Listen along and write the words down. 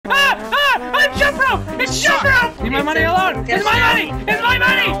Leave my money alone! It's my money! It's my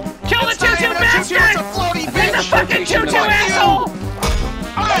money! Kill the tutu bastard! It's a fucking tutu asshole!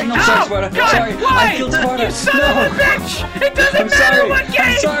 No, sorry, Sparta. Sorry, I killed Sparta. You son of a bitch! It doesn't matter what game!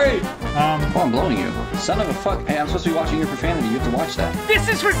 I'm sorry! Oh, I'm blowing you. Son of a fuck. Hey, I'm supposed to be watching your profanity. You have to watch that. This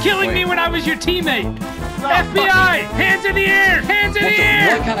is for killing me when I was your teammate! FBI! Hands in the air! Hands in the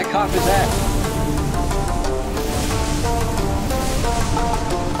air! What kind of cop is that?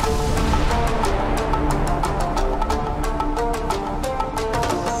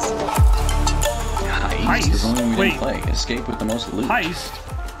 Heist. Wait. Play. Escape with the most loot. Heist.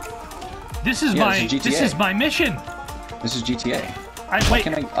 This is this is my mission. This is GTA. Wait.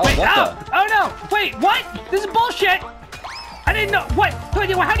 Oh, wait. What the? Oh no! Wait. What? This is bullshit. I didn't know. What?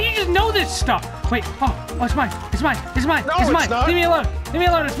 How do you just know this stuff? Wait. Oh, it's mine. It's mine. It's mine. No, it's mine. not. Leave me alone. Leave me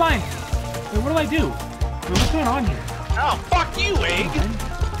alone. It's mine. Wait, what do I do? Wait, what's going on here? Oh, fuck you, Egg.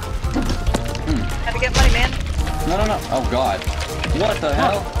 Had to get money, man. No. Oh god. What the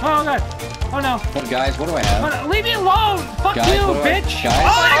hell? Oh god. Oh no. What, guys? What do I have? Oh, no. Leave me alone. Fuck guys, you, bitch. Guys?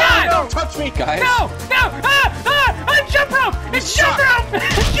 Oh my god. Don't touch me. Guys? No. I'm jump rope. It's jump rope.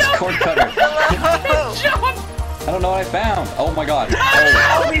 Jump. Cord cutter. Jump. I don't know what I found. Oh my god.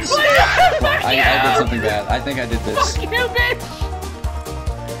 Holy shit! I did something bad. I think I did this. Fuck you, bitch.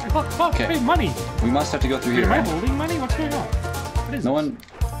 Okay. Hey, money. We must have to go through here. Am I Right? holding money? What's going on? What is No one.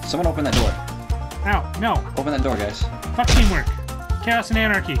 Someone open that door. Ow, no. Open that door, guys. Fuck teamwork. Chaos and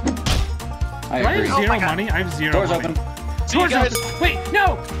anarchy. I Do I agree. have zero money? I have zero Doors money. open. Doors guys. open. Wait,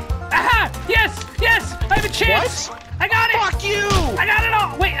 no. Aha! Yes! I have a chance! What? I got it! Fuck you! I got it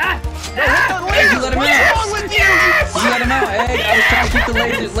all! Wait, Hey, you let him What's out! wrong with you? Yes! You let him out, Egg! I was trying to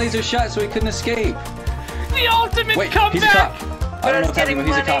keep the laser shut so he couldn't escape. The ultimate Wait, comeback! he's a cop. I don't know what's happening, but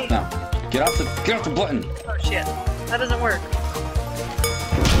he's a Getting cop now. Get off the button. Oh shit. That doesn't work.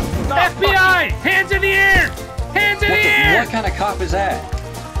 FBI! Hands in the air! Hands in the air! What kind of cop is that?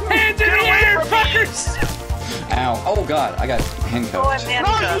 Hands in the air, fuckers! Ow. Oh god, I got Oh, I'm handcuffed.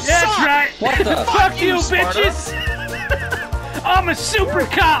 handcuffed. That's right! What the? Fuck you, Sparta. bitches! I'm a super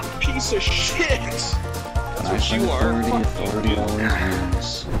cop! Piece of shit. That's what you are. Authority always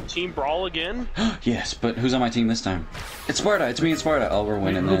wins. Team Brawl again? Yes, but who's on my team this time? It's Sparta. It's me and Sparta. Oh, we're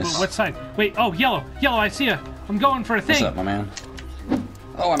winning this. What side? Wait, oh, yellow. Yellow, I see ya. I'm going for a thing. What's up, my man?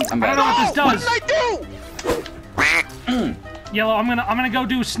 Oh, I'm I don't back. know what this What does. did I do? Yellow, I'm gonna go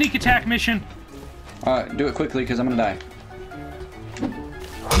do a sneak attack mission. Alright, do it quickly, because I'm gonna die.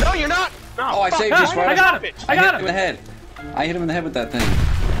 No, you're not. No, Oh, I fuck. saved you, Sparta. I got him! I hit got him in the him! head. I hit him in the head with that thing.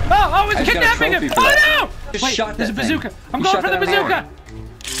 Oh, I was I just got a kidnapping him! trophy for Oh that. no! Just Wait, shot there's a that thing. bazooka. I'm You going shot for the that out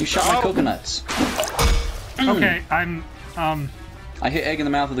of bazooka! You shot my coconuts. Okay, I'm I hit Egg in the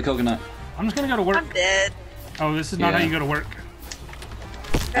mouth with the coconut. I'm just gonna go to work. I'm dead. Oh, this is not Yeah. how you go to work.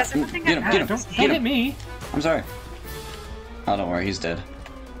 Guys, I think Get him, I'm get him. Don't hit me. I'm sorry. Oh, don't worry, he's dead.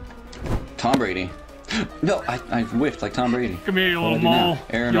 Tom Brady. No, I whiffed like Tom Brady. Come here, you little What do I do now? mole.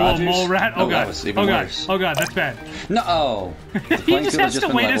 Aaron You Rodgers? little mole rat. No, Oh that god. was even Oh god. worse. Oh god, that's bad. No! The He playing just field has has to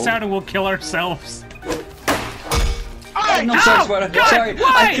been wait us leveled. out and we'll kill ourselves. No, Ow! sorry, Sparta. God, Sorry,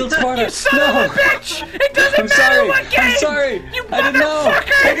 why? I killed Sparta. You son no. of a bitch! It doesn't I'm matter sorry. what game! I'm sorry. You I didn't know.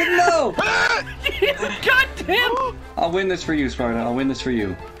 motherfucker! I didn't know. God damn! I'll win this for you, Sparta. I'll win this for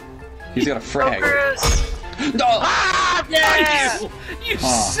you. He's got a frag. Bruce. No! Ah, Yeah. You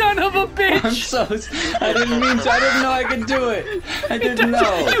son of a bitch! I'm so. I didn't mean to. I didn't know I could do it. I didn't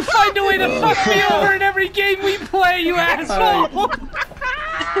know. You find a way to fuck me over in every game we play, you asshole! Oh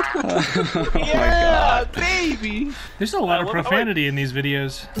my yeah, god. baby. There's a lot of profanity in these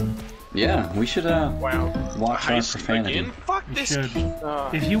videos. Yeah, we should Wow. watch our Heist profanity. again? Fuck You this. should.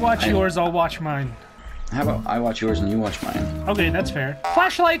 If you watch yours, I'll watch mine. How about I watch yours and you watch mine? Okay, that's fair.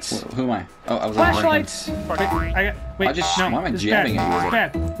 Flashlights! Who am I? Oh, I was on Flashlights! Wait, I just- no, why am I this is jabbing bad. at you This is with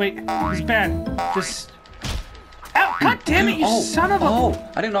bad. Wait, this is bad. Just... Ow, god damn it, you son of a... Oh,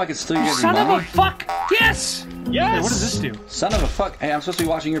 I didn't know I could steal your Son of a money. fuck! Yes! Yes. Wait, what does this do? Son of a fuck. Hey, I'm supposed to be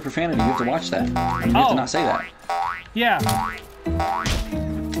watching your profanity. You have to watch that. You have Oh. to not say that. Yeah.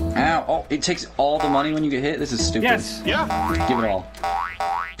 Ow. Oh, it takes all the money when you get hit? This is stupid. Yes. Yeah. Give it all.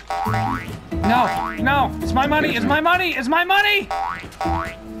 No. It's my money. It's my money. It's my money.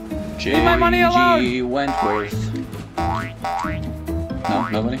 Leave my money alone. Wentworth. No,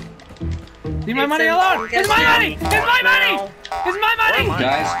 nobody? Leave my money alone. It's my money. It's my money. It's my money.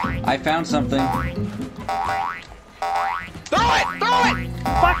 Guys, I found something. Throw it! Throw it!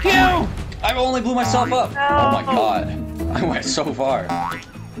 Fuck you. I only blew myself up. Oh my god. I went so far. Oh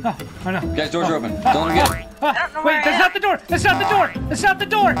no. Guys, doors are open. Don't let me get it. Wait, that's not the door. That's not the door. That's not the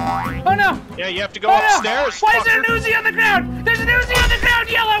door. Oh no. Yeah, you have to go Oh no. upstairs. Why is there an fucker. Uzi on the ground? There's an Uzi on the ground,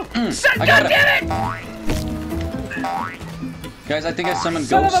 Yellow. Son, I got God it. damn it. Guys, I think I summoned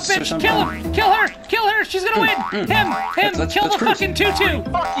Son of a ghosts or bitch! something. Kill him! Kill her! Kill her! She's gonna win! Him! Let's Kill the cruise. fucking tutu!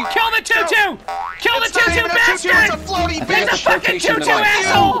 Fuck you. Kill the tutu! Kill the It's not tutu, even a tutu, it's a bastard! floaty I think bitch. It's a that's fucking flotation tutu, device.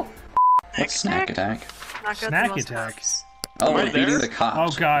 asshole! What's snack attack? Knock out Snack the most attack. cops. Oh, Am I we're beating there? the Oh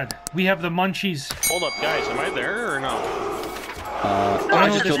cops. god, we have the munchies. Hold up, guys. Am I there or no? Oh, I I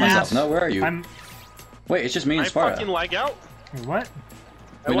know just what killed this myself. is. No, where are you? I'm. Wait, it's just me and I Sparta. fucking lag out. What?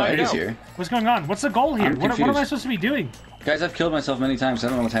 Wait, no, lag Eddie's out. here. What's going on? What's the goal here? I'm What am I confused. supposed to be doing? Guys, I've killed myself many times. I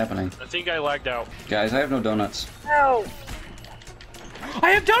don't know what's happening. I think I lagged out. Guys, I have no donuts. No.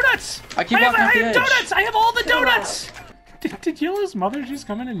 I have donuts! I keep have, walking off I the have edge. donuts! I have all the donuts! Did Yellow's mother just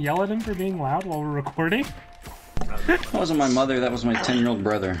come in and yell at him for being loud while we're recording? That wasn't my mother, that was my 10-year-old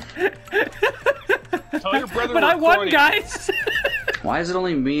brother. Tell your brother But we're I won, recording. guys! Why is it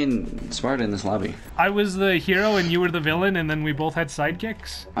only me and Sparta in this lobby? I was the hero and you were the villain, and then we both had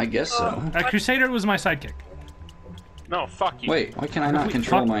sidekicks. I guess so. Crusader was my sidekick. No, fuck you. Wait, why can I not Wait,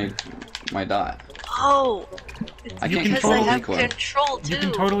 control fuck. my dot? Oh. I You can't can Because control I the have recoil. control too. You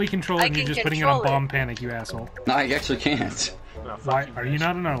can totally control it, I and you're can just putting it on control it. bomb panic, you asshole. No, I actually can't. No, fuck Why? you. Are you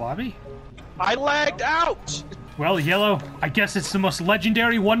not in our lobby? I lagged out. Well, Yellow, I guess it's the most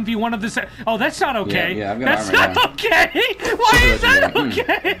legendary 1v1 of this. Oh, that's not okay. Yeah, I've got that's armor not okay. Why Super is that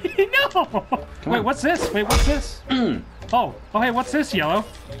legendary. okay? No. Wait, on. what's this? Wait, what's this? Oh, hey, what's this, Yellow?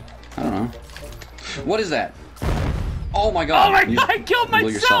 I don't know. What is that? Oh my god. Oh my You god, I killed blew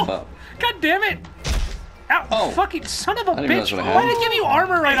myself. yourself up. God damn it. Ow, Oh. fucking son of a didn't realize bitch. what I Why had. did I give you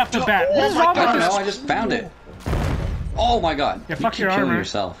armor right off the bat? What is wrong I don't with know, this? I just found it. Oh my god. Yeah, you fuck keep your killing armor.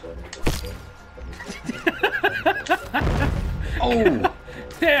 yourself. Oh.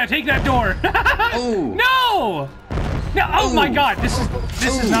 Yeah, take that door. Oh. No! No! Oh my Ooh. god, this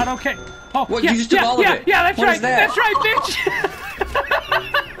is Ooh. not okay. Oh, What, yeah, you just took yeah, all of yeah, it. yeah, that's What right. is that? That's right,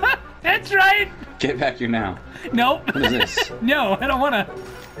 bitch. That's right. Get back here now. Nope. What is this? No, I don't wanna.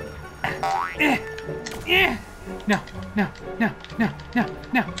 No, no, no, no, no,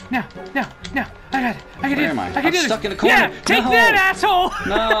 no, no, no, no. I can do Where it. am I? I can I'm do this. stuck in a corner. Yeah, take No. that, asshole.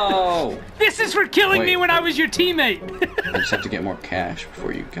 No. This is for killing me Wait. when I was your teammate. I just have to get more cash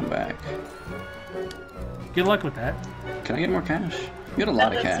before you come back. Good luck with that. Can I get more cash? You had a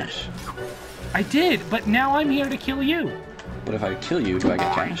lot of cash. I did, but now I'm here to kill you. But if I kill you, do I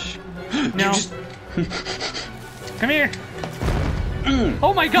get cash? No. You just... Come here.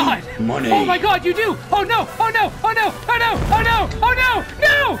 Oh my god! Money. Oh my god, you do! Oh no! Oh no! Oh no! Oh no! Oh no! Oh no!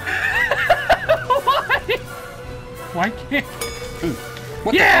 No! Why? Why can't?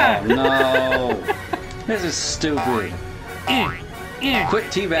 What Yeah! the? Oh, no. This is stupid. Quit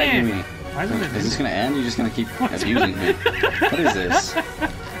teabagging me. Why isn't it? Is this gonna end? You're just gonna keep abusing me. What is this?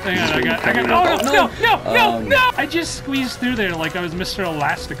 Hang on, I got. Oh no! No! No! No! I just squeezed through there like I was Mr.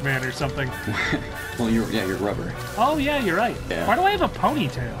 Elastic Man or something. Well, you're rubber. Oh yeah, you're right. Yeah. Why do I have a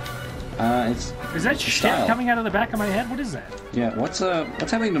ponytail? It's Is that shit style. coming out of the back of my head? What is that? Yeah. What's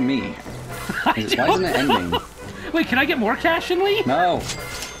happening to me? Why isn't don't it ending? Wait, can I get more cash and leave? No.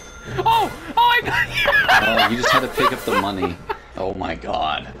 Oh! Oh, I got. Oh, you just had to pick up the money. Oh my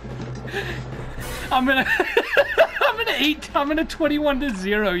god. I'm gonna 21 to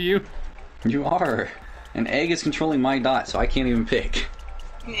 0 you. You are. An egg is controlling my dot, so I can't even pick.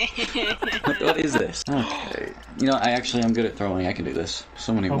 What is this? Okay. You know, I'm good at throwing. I can do this.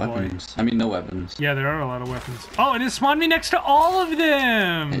 So many Oh, boy. weapons. I mean, no weapons. Yeah, there are a lot of weapons. Oh, and it spawned me next to all of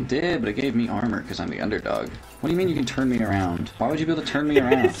them! It did, but it gave me armor because I'm the underdog. What do you mean you can turn me around? Why would you be able to turn me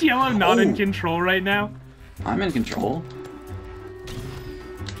around? Is Yellow not in Oh. control right now? I'm in control.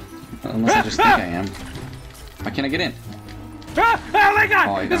 Unless I just think I am. Why can't I get in? Ah, oh my god!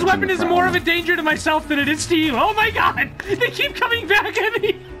 Oh, this I'm weapon the is more of a problem. danger to myself than it is to you. Oh my god! They keep coming back at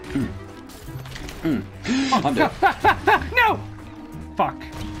me! I'm dead. No! Fuck.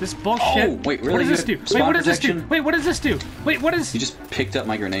 This bullshit. Oh, wait, really? What does You this do? had Wait, what spawn does this do? protection? Wait, what does this do? Wait, what is... You just picked up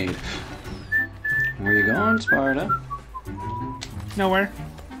my grenade. Where you going, Sparta? Nowhere.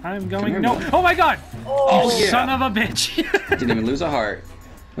 I'm going... here, No! boy. Oh my god! Oh, yeah. Son of a bitch! Didn't even lose a heart.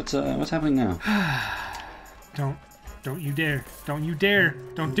 What's happening now? Don't you dare. Don't you dare.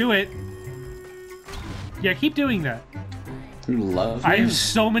 Don't do it. Yeah, keep doing that. You love I me? have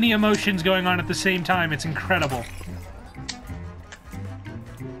so many emotions going on at the same time. It's incredible.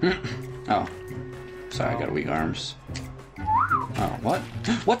 Oh. Sorry, I got weak arms. Oh, what?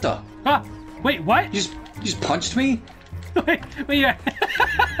 What the? Ah! Wait, what? You just punched me? Wait, yeah.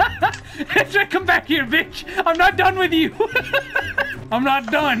 Come back here, bitch. I'm not done with you. I'm not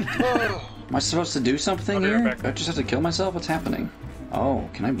done. Am I supposed to do something I'll be here? right back. Do I just have to kill myself? What's happening? Oh,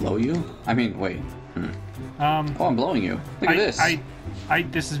 can I blow you? I mean, wait. Oh, I'm blowing you. Look at this.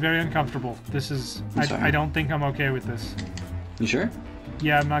 This is very uncomfortable. This is... I'm sorry. I don't think I'm okay with this. You sure?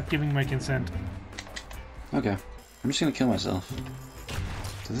 Yeah, I'm not giving my consent. Okay. I'm just gonna kill myself.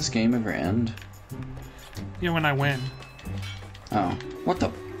 Does this game ever end? Yeah, when I win. Oh. What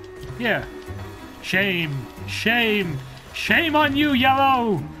the? Yeah. Shame. Shame. Shame on you,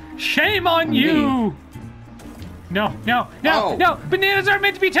 Yellow! Shame on you! No, no, no, Oh. no! Bananas aren't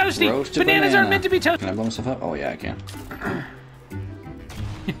meant to be toasty! Roasted Bananas banana. aren't meant to be toasty! Can I blow myself up? Oh yeah, I can.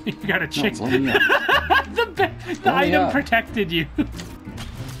 You got a No, chick. blow me up. The Blow me item up. protected you.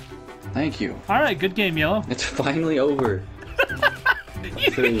 Thank you. Alright, good game, Yellow. It's finally over.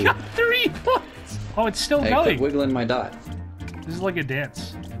 You got 3 points! Oh, it's still Hey, quit going. wiggling my dot. This is like a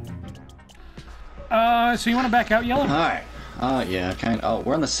dance. So you want to back out, Yellow? Alright. Yeah, kind of. Oh,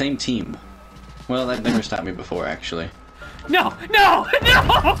 we're on the same team. Well, that never stopped me before, actually. No! No!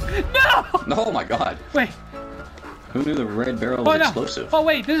 No! No! Oh my god. Wait. Who knew the red barrel Oh, was no. explosive? Oh,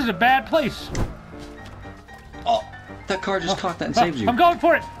 wait, this is a bad place. Oh, that car just caught that and saved you. I'm going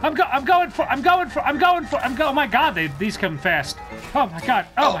for it. I'm going for. Oh my god, these come fast. Oh my god.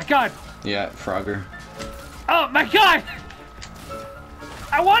 Oh my god. Yeah, Frogger. Oh my god.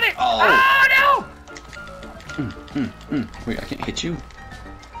 I want it. Oh. Oh no. Wait, I can't hit you?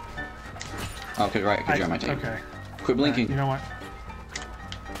 Okay, right, because you're on my team. Okay. Quit blinking. You know what?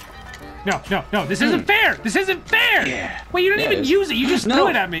 No, no, no. This isn't fair. This isn't fair. Yeah. Wait, you didn't Yeah, even it is. use it. You just No. threw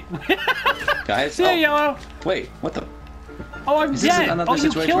it at me. Guys, See ya, Yellow. wait, what the? Oh, I'm Is this dead. another Oh, you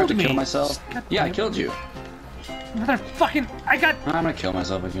situation where I have killed to me. kill myself? God Yeah, I damn it. killed you. Motherfucking. I got. I'm gonna kill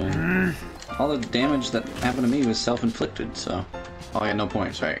myself again. All the damage that happened to me was self-inflicted, so... Oh, I got no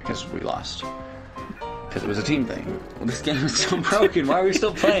points, right? Because we lost. Because it was a team thing. Well, this game is so broken. Why are we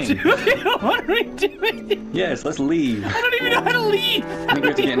still playing? What are we doing? Yes, let's leave. I don't even know how to leave. I think we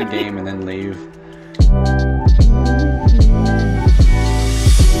have to get in a game and then leave.